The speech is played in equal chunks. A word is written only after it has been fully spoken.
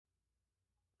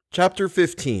Chapter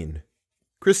 15.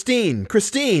 Christine!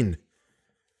 Christine!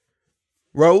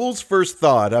 Raoul's first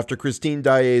thought after Christine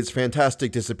Daae's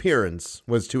fantastic disappearance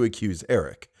was to accuse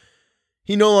Eric.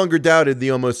 He no longer doubted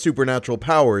the almost supernatural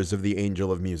powers of the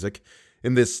Angel of Music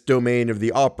in this domain of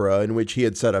the opera in which he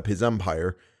had set up his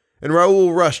empire, and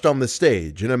Raoul rushed on the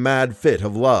stage in a mad fit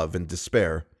of love and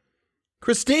despair.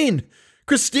 "Christine!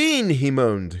 Christine!" he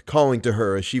moaned, calling to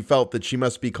her as she felt that she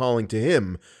must be calling to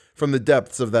him from the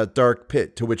depths of that dark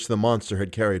pit to which the monster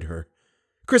had carried her.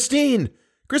 "Christine!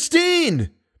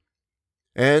 Christine!"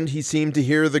 And he seemed to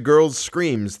hear the girl's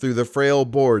screams through the frail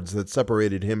boards that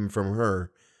separated him from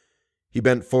her. He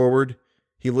bent forward,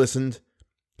 he listened,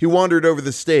 he wandered over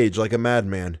the stage like a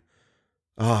madman.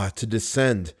 To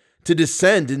descend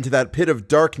into that pit of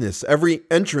darkness, every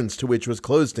entrance to which was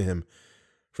closed to him,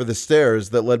 for the stairs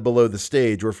that led below the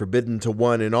stage were forbidden to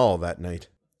one and all that night.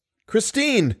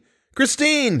 "Christine!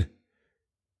 Christine!"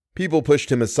 People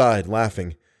pushed him aside,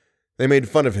 laughing. They made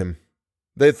fun of him.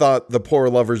 They thought the poor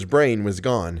lover's brain was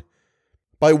gone.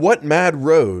 By what mad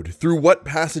road, through what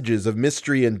passages of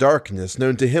mystery and darkness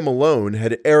known to him alone,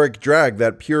 had Eric dragged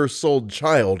that pure-souled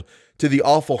child to the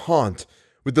awful haunt,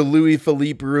 with the Louis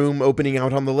Philippe room opening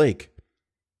out on the lake?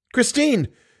 "Christine!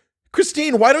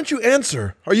 Christine, why don't you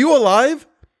answer? Are you alive?"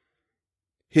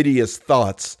 Hideous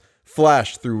thoughts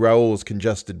flashed through Raoul's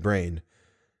congested brain.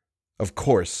 Of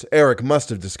course, Eric must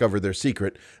have discovered their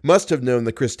secret, must have known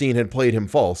that Christine had played him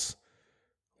false.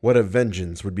 What a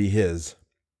vengeance would be his.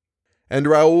 And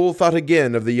Raoul thought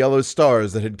again of the yellow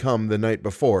stars that had come the night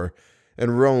before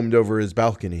and roamed over his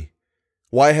balcony.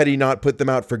 Why had he not put them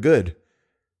out for good?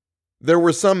 There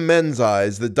were some men's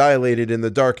eyes that dilated in the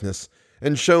darkness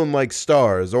and shone like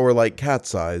stars or like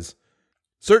cat's eyes.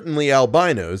 Certainly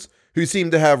albinos, who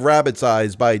seemed to have rabbit's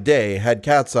eyes by day, had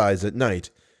cat's eyes at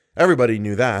night. Everybody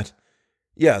knew that.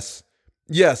 Yes,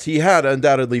 he had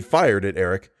undoubtedly fired at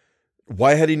Eric.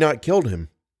 Why had he not killed him?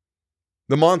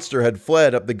 The monster had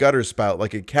fled up the gutter spout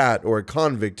like a cat or a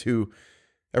convict who,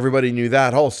 everybody knew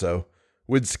that also,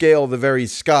 would scale the very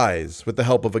skies with the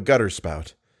help of a gutter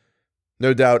spout.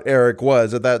 No doubt Eric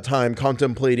was at that time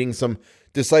contemplating some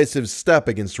decisive step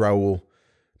against Raoul,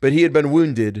 but he had been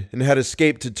wounded and had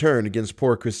escaped to turn against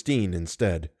poor Christine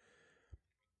instead.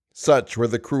 Such were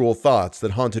the cruel thoughts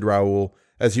that haunted Raoul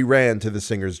as he ran to the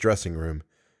singer's dressing room.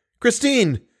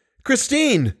 "Christine!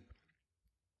 Christine!"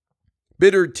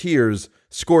 Bitter tears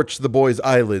scorched the boy's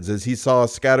eyelids as he saw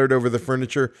scattered over the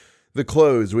furniture the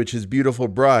clothes which his beautiful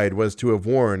bride was to have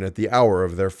worn at the hour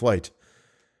of their flight.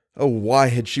 Oh, why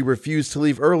had she refused to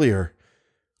leave earlier?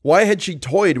 Why had she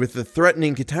toyed with the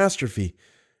threatening catastrophe?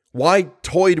 Why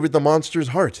toyed with the monster's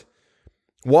heart?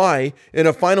 Why, in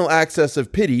a final access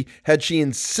of pity, had she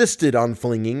insisted on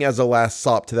flinging, as a last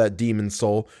sop to that demon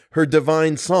soul, her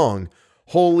divine song,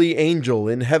 "Holy angel,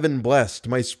 in heaven blessed,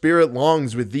 my spirit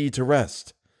longs with thee to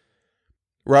rest"?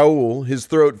 Raoul, his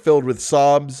throat filled with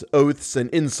sobs, oaths, and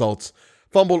insults,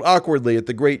 fumbled awkwardly at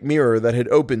the great mirror that had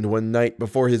opened one night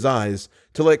before his eyes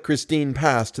to let Christine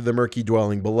pass to the murky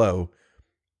dwelling below.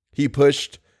 He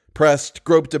pushed, pressed,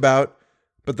 groped about,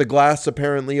 but the glass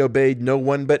apparently obeyed no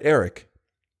one but Eric.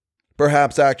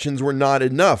 Perhaps actions were not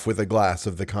enough with a glass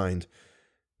of the kind.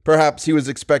 Perhaps he was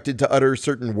expected to utter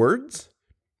certain words?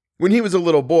 When he was a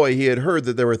little boy, he had heard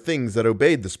that there were things that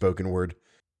obeyed the spoken word.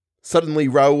 Suddenly,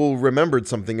 Raoul remembered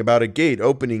something about a gate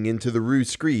opening into the Rue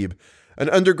Scribe, an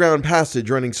underground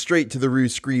passage running straight to the Rue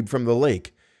Scribe from the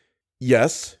lake.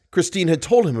 Yes, Christine had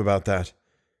told him about that.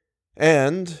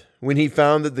 And, when he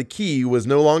found that the key was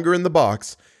no longer in the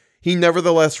box, he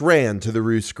nevertheless ran to the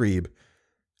Rue Scribe.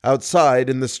 Outside,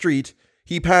 in the street,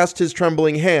 he passed his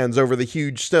trembling hands over the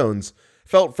huge stones,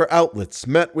 felt for outlets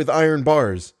met with iron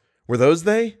bars. Were those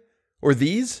they? Or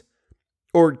these?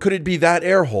 Or could it be that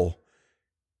air hole?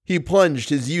 He plunged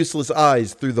his useless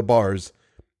eyes through the bars.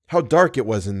 How dark it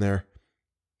was in there.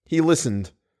 He listened.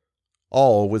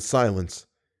 All was silence.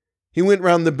 He went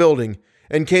round the building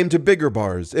and came to bigger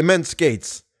bars, immense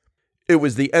gates. It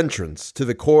was the entrance to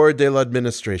the Corps de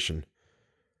l'Administration.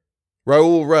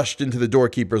 Raoul rushed into the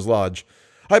doorkeeper's lodge.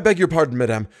 "I beg your pardon,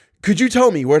 madame. Could you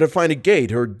tell me where to find a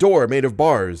gate or door made of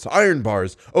bars, iron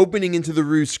bars, opening into the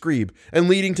Rue Scribe and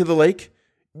leading to the lake?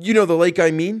 You know the lake I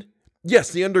mean?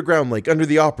 Yes, the underground lake under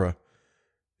the opera."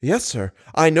 "Yes, sir.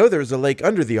 I know there is a lake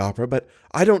under the opera, but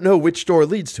I don't know which door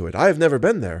leads to it. I have never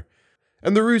been there."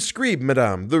 "And the Rue Scribe,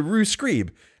 madame, the Rue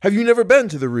Scribe. Have you never been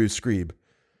to the Rue Scribe?"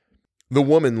 The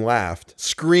woman laughed,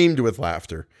 screamed with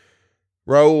laughter.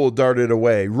 Raoul darted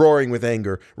away, roaring with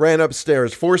anger, ran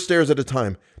upstairs, 4 stairs at a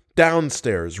time,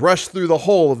 downstairs, rushed through the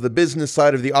whole of the business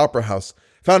side of the opera house,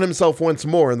 found himself once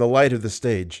more in the light of the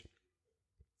stage.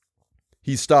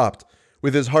 He stopped,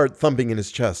 with his heart thumping in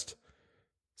his chest.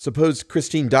 Suppose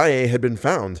Christine Daae had been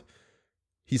found.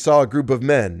 He saw a group of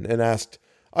men and asked,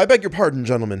 "I beg your pardon,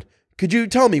 gentlemen. Could you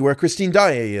tell me where Christine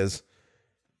Daae is?"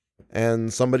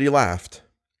 And somebody laughed.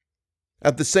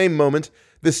 At the same moment,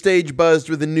 the stage buzzed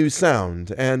with a new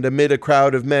sound, and amid a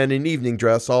crowd of men in evening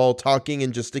dress all talking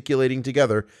and gesticulating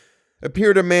together,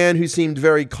 appeared a man who seemed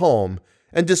very calm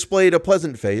and displayed a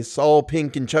pleasant face, all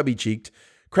pink and chubby-cheeked,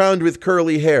 crowned with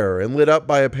curly hair and lit up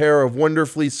by a pair of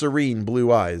wonderfully serene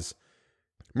blue eyes.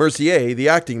 Mercier, the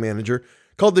acting manager,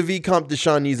 called the Vicomte de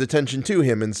Chagny's attention to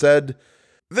him and said,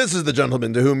 "This is the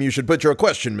gentleman to whom you should put your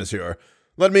question, monsieur.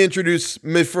 Let me introduce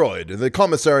Mifroid, the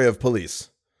commissary of police."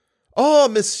 "Ah,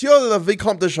 monsieur le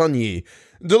Vicomte de Chagny.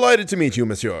 Delighted to meet you,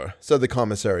 monsieur," said the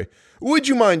commissary. "Would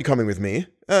you mind coming with me?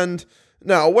 And,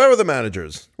 now, where are the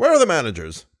managers? Where are the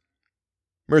managers?"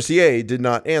 Mercier did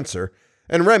not answer,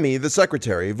 and Remy, the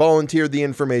secretary, volunteered the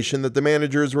information that the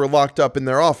managers were locked up in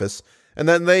their office and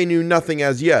that they knew nothing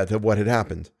as yet of what had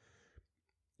happened.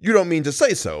 "You don't mean to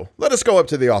say so. Let us go up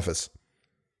to the office."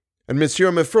 And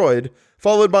Monsieur Mifroid,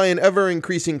 followed by an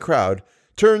ever-increasing crowd,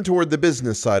 turned toward the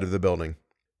business side of the building.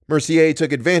 Mercier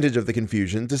took advantage of the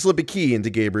confusion to slip a key into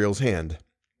Gabriel's hand.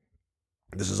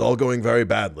 "This is all going very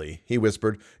badly," he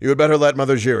whispered. "You had better let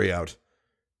Mother Giry out."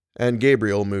 And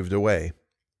Gabriel moved away.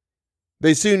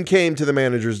 They soon came to the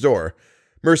manager's door.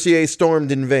 Mercier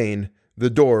stormed in vain. The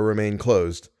door remained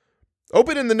closed.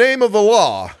 "Open in the name of the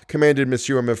law," commanded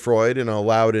Monsieur Mifroid in a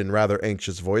loud and rather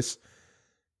anxious voice.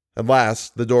 At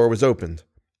last, the door was opened.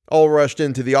 All rushed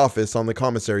into the office on the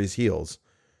commissary's heels.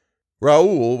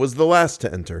 Raoul was the last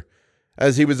to enter.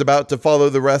 As he was about to follow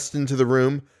the rest into the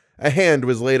room, a hand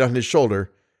was laid on his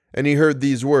shoulder, and he heard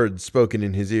these words spoken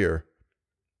in his ear.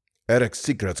 "Eric's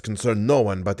secrets concern no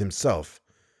one but himself."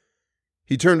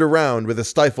 He turned around with a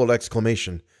stifled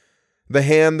exclamation. The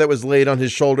hand that was laid on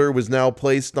his shoulder was now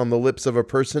placed on the lips of a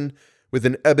person with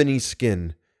an ebony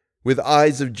skin, with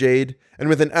eyes of jade, and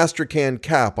with an astrakhan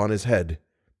cap on his head.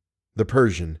 The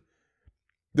Persian.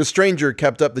 The stranger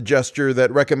kept up the gesture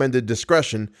that recommended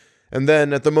discretion, and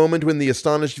then, at the moment when the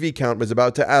astonished Viscount was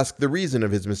about to ask the reason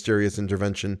of his mysterious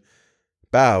intervention,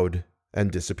 bowed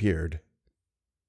and disappeared.